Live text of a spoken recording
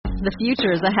The future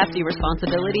is a hefty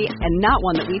responsibility and not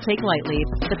one that we take lightly.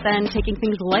 But then taking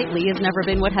things lightly has never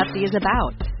been what Hefty is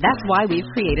about. That's why we've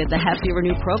created the Hefty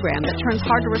Renew program that turns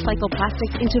hard-to-recycle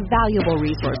plastics into valuable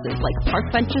resources like park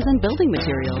benches and building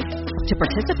materials. To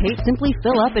participate, simply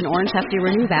fill up an orange Hefty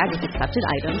Renew bag with accepted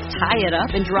items, tie it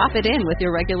up, and drop it in with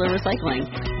your regular recycling.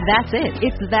 That's it.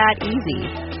 It's that easy.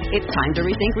 It's time to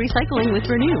rethink recycling with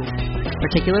Renew.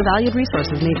 Particular valued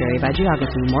resources may vary by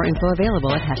geography. More info available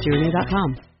at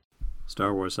heftyrenew.com.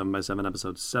 Star Wars 7x7,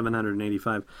 episode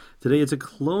 785. Today it's a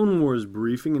Clone Wars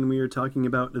briefing, and we are talking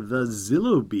about the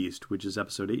Zillo Beast, which is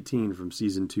episode 18 from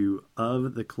season 2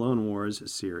 of the Clone Wars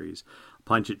series.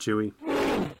 Punch it, Chewie.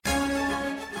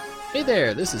 Hey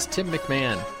there, this is Tim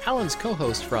McMahon, Alan's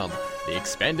co-host from the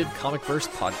Expanded Comicverse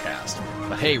podcast.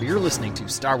 But hey, you're listening to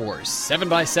Star Wars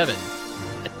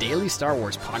 7x7, a daily Star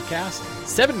Wars podcast,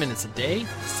 7 minutes a day,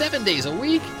 7 days a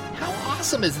week. How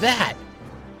awesome is that?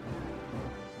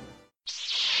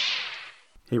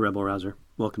 Hey Rebel Rouser,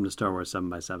 welcome to Star Wars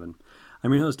 7x7.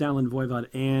 I'm your host Alan Voivod,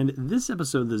 and this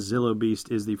episode, The Zillo Beast,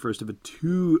 is the first of a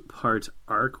two-part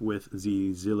arc with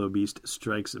the Zillo Beast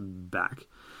Strikes Back.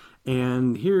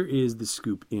 And here is the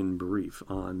scoop in brief,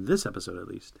 on this episode at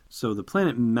least. So the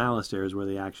planet Malastare is where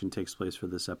the action takes place for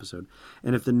this episode.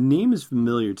 And if the name is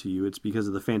familiar to you, it's because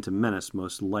of the Phantom Menace,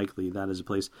 most likely. That is a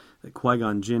place that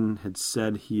Qui-Gon Jinn had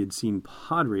said he had seen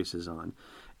pod races on.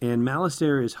 And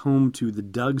Malastare is home to the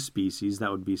Dug species.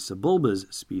 That would be Sebulba's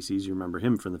species. You remember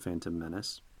him from the Phantom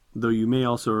Menace. Though you may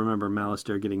also remember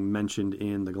Malastare getting mentioned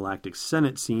in the Galactic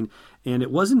Senate scene. And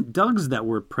it wasn't Dugs that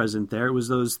were present there. It was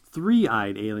those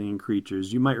three-eyed alien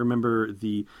creatures. You might remember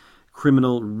the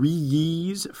criminal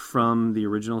Ree-Yees from the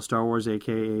original Star Wars,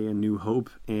 a.k.a. A New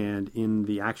Hope. And in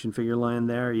the action figure line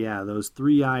there, yeah, those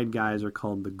three-eyed guys are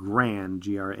called the Gran,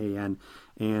 G-R-A-N.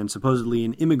 And supposedly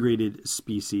an immigrated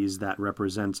species that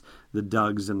represents the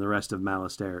Dugs and the rest of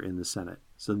Malastare in the Senate.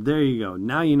 So there you go.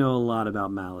 Now you know a lot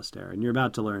about Malastare, and you're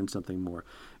about to learn something more.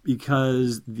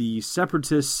 Because the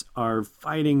Separatists are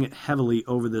fighting heavily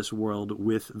over this world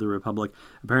with the Republic.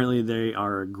 Apparently they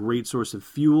are a great source of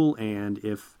fuel, and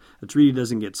if a treaty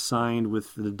doesn't get signed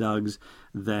with the Dugs,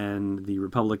 then the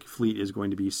Republic fleet is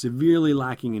going to be severely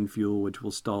lacking in fuel, which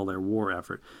will stall their war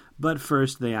effort. But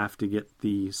first, they have to get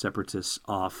the Separatists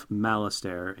off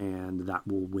Malastare, and that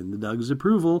will win the Dugs'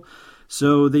 approval.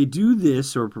 So they do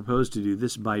this, or propose to do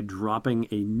this, by dropping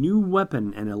a new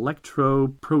weapon, an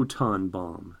electro-proton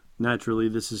bomb. Naturally,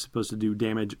 this is supposed to do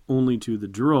damage only to the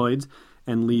droids,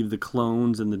 and leave the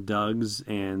clones and the Dugs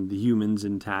and the humans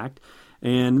intact.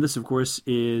 And this, of course,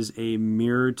 is a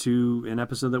mirror to an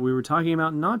episode that we were talking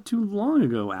about not too long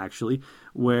ago, actually,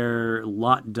 where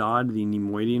Lot Dodd, the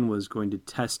Neimoidian, was going to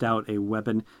test out a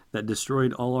weapon that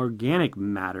destroyed all organic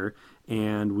matter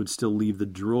and would still leave the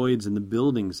droids and the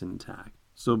buildings intact.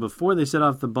 So before they set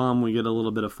off the bomb, we get a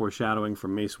little bit of foreshadowing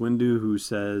from Mace Windu, who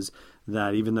says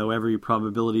that even though every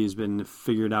probability has been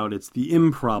figured out, it's the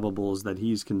improbables that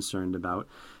he's concerned about.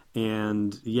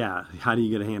 And yeah, how do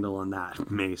you get a handle on that,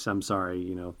 Mace? I'm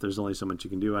sorry, there's only so much you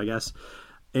can do, I guess.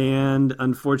 And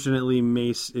unfortunately,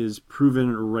 Mace is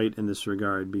proven right in this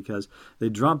regard because they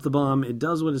drop the bomb. It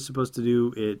does what it's supposed to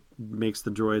do. It makes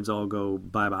the droids all go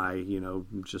bye-bye,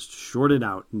 just short it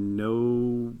out.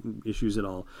 No issues at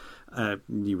all,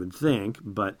 you would think.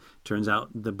 But turns out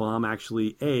the bomb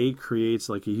actually, creates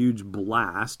like a huge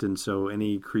blast. And so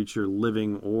any creature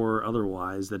living or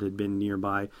otherwise that had been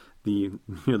nearby the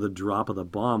drop of the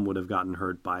bomb would have gotten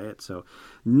hurt by it. So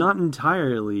not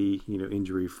entirely,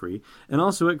 injury free. And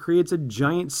also it creates a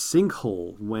giant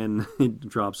sinkhole when it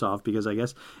drops off because I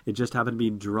guess it just happened to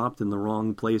be dropped in the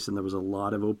wrong place and there was a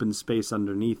lot of open space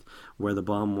underneath where the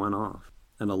bomb went off.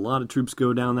 And a lot of troops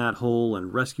go down that hole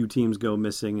and rescue teams go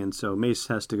missing. And so Mace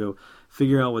has to go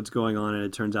figure out what's going on. And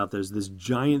it turns out there's this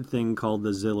giant thing called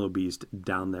the Zillo Beast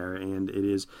down there. And it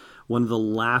is one of the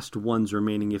last ones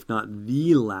remaining, if not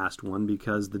the last one,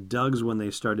 because the Dugs, when they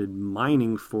started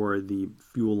mining for the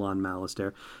fuel on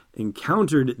Malastare,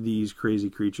 encountered these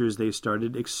crazy creatures. They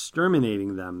started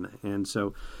exterminating them. And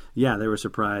so, yeah, they were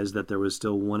surprised that there was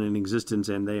still one in existence.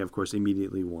 And they, of course,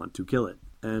 immediately want to kill it.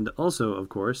 And also, of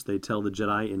course, they tell the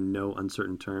Jedi in no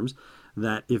uncertain terms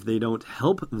that if they don't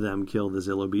help them kill the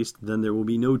Zillo Beast, then there will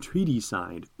be no treaty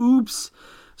signed. Oops!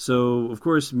 So, of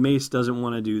course, Mace doesn't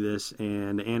want to do this,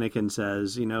 and Anakin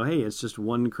says, hey, it's just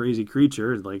one crazy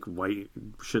creature. Like, why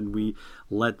should we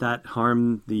let that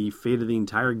harm the fate of the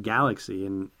entire galaxy?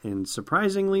 And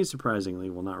surprisingly,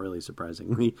 well, not really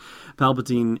surprisingly,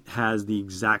 Palpatine has the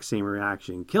exact same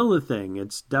reaction. Kill the thing.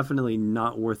 It's definitely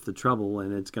not worth the trouble,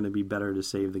 and it's going to be better to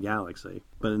save the galaxy.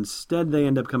 But instead they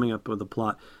end up coming up with a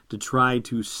plot to try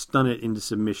to stun it into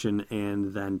submission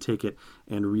and then take it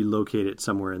and relocate it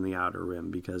somewhere in the Outer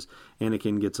Rim, because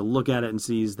Anakin gets a look at it and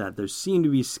sees that there seem to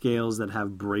be scales that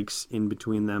have breaks in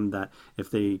between them, that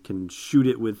if they can shoot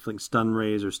it with like stun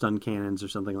rays or stun cannons or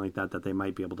something like that, that they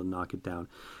might be able to knock it down.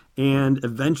 And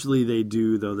eventually they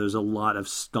do, though there's a lot of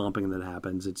stomping that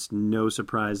happens. It's no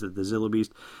surprise that the Zillo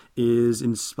Beast is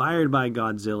inspired by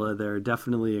Godzilla. There are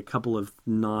definitely a couple of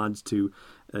nods to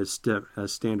a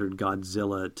standard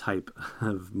Godzilla type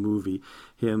of movie.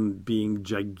 Him being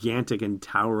gigantic and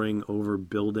towering over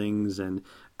buildings and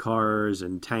cars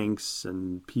and tanks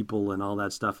and people and all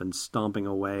that stuff and stomping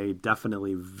away.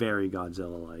 Definitely very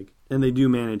Godzilla-like. And they do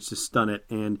manage to stun it,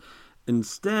 and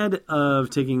instead of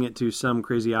taking it to some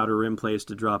crazy Outer Rim place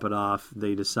to drop it off,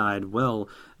 they decide, well,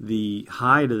 the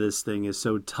hide of this thing is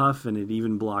so tough and it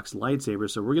even blocks lightsabers,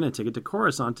 so we're going to take it to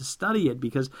Coruscant to study it,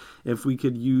 because if we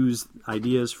could use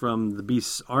ideas from the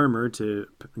Beast's armor to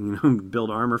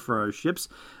build armor for our ships,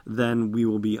 then we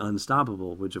will be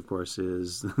unstoppable, which of course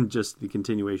is just the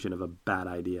continuation of a bad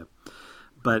idea.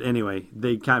 But anyway,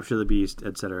 they capture the Beast,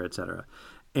 etc., etc.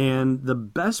 And the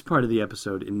best part of the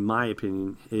episode, in my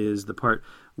opinion, is the part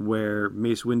where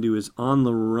Mace Windu is on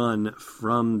the run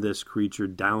from this creature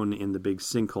down in the big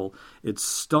sinkhole. It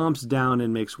stomps down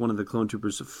and makes one of the clone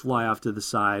troopers fly off to the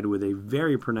side with a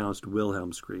very pronounced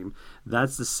Wilhelm scream.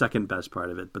 That's the second best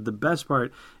part of it. But the best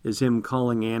part is him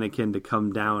calling Anakin to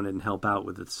come down and help out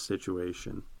with the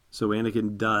situation. So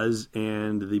Anakin does,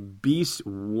 and the Beast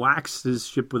whacks his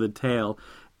ship with a tail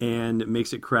and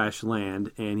makes it crash land,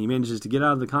 and he manages to get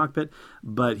out of the cockpit,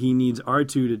 but he needs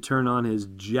R2 to turn on his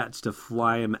jets to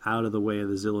fly him out of the way of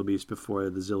the Zillo Beast before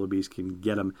the Zillo Beast can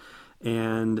get him.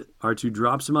 And R2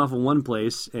 drops him off in one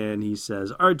place, and he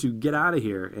says, R2, get out of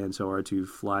here. And so R2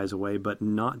 flies away, but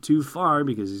not too far,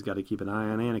 because he's got to keep an eye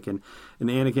on Anakin. And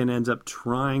Anakin ends up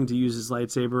trying to use his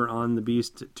lightsaber on the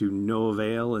Beast to no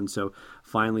avail, and so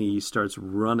finally he starts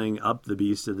running up the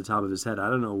Beast to the top of his head. I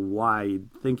don't know why.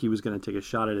 You'd think he was going to take a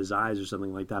shot at his eyes or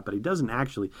something like that, but he doesn't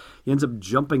actually. He ends up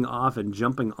jumping off and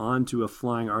jumping onto a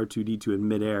flying R2-D2 in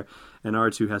midair, and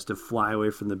R2 has to fly away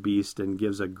from the Beast and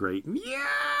gives a great meow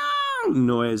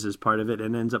noise as part of it,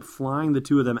 and ends up flying the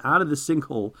two of them out of the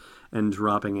sinkhole and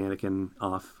dropping Anakin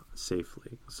off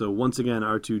safely. So once again,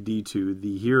 R2-D2,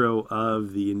 the hero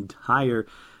of the entire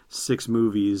 6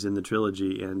 movies in the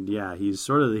trilogy, and yeah, he's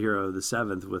sort of the hero of the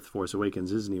 7th with Force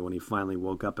Awakens, isn't he, when he finally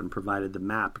woke up and provided the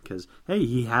map, because, hey,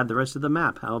 he had the rest of the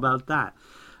map. How about that?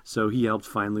 So he helped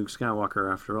find Luke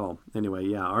Skywalker after all. Anyway,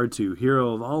 yeah, R2,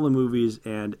 hero of all the movies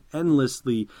and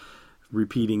endlessly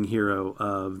repeating hero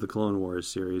of the Clone Wars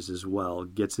series as well,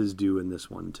 gets his due in this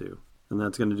one too. And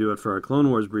that's going to do it for our Clone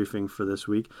Wars briefing for this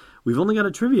week. We've only got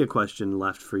a trivia question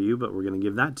left for you, but we're going to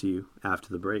give that to you after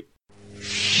the break.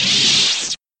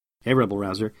 Hey, Rebel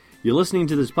Rouser. You're listening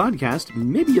to this podcast.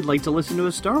 Maybe you'd like to listen to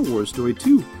a Star Wars story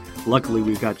too. Luckily,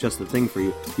 we've got just the thing for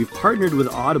you. We've partnered with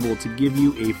Audible to give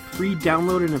you a free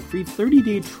download and a free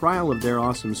 30-day trial of their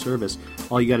awesome service.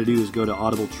 All you got to do is go to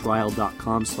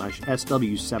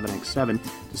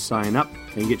audibletrial.com/SW7X7 to sign up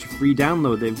and get your free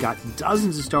download. They've got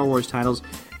dozens of Star Wars titles,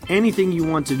 anything you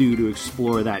want to do to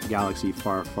explore that galaxy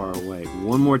far, far away.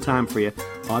 One more time for you,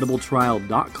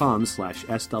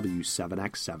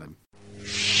 audibletrial.com/SW7X7.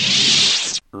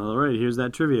 All right, here's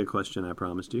that trivia question I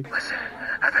promised you. Listen,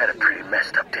 I've had a pretty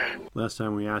messed up day. Last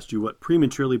time we asked you what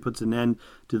prematurely puts an end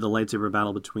to the lightsaber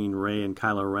battle between Rey and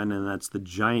Kylo Ren, and that's the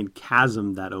giant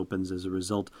chasm that opens as a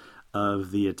result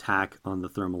of the attack on the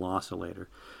thermal oscillator.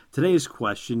 Today's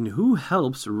question, who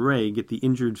helps Rey get the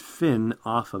injured Finn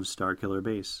off of Starkiller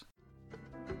Base?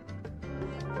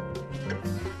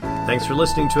 Thanks for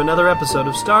listening to another episode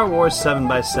of Star Wars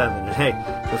 7x7. And hey,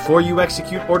 before you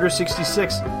execute Order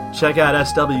 66, check out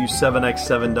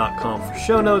SW7x7.com for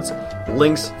show notes,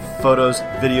 links, photos,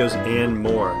 videos, and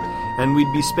more. And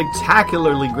we'd be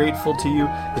spectacularly grateful to you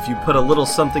if you put a little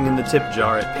something in the tip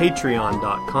jar at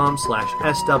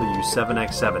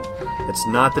patreon.com/SW7x7. It's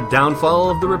not the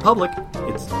downfall of the Republic,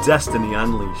 it's destiny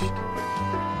unleashed.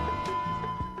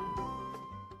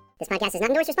 This podcast is not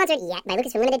endorsed or sponsored yet by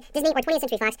Lucasfilm Limited, Disney, or 20th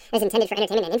Century Fox, and is intended for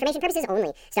entertainment and information purposes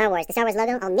only. Star Wars, the Star Wars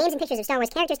logo, all names and pictures of Star Wars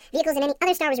characters, vehicles, and any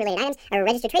other Star Wars-related items are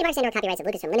registered trademarks and/or copyrights of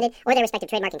Lucasfilm Limited or their respective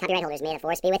trademark and copyright holders. May the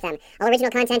Force be with them. All original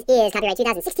content is copyright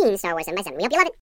 2016 Star Wars 7x7. We hope you love it.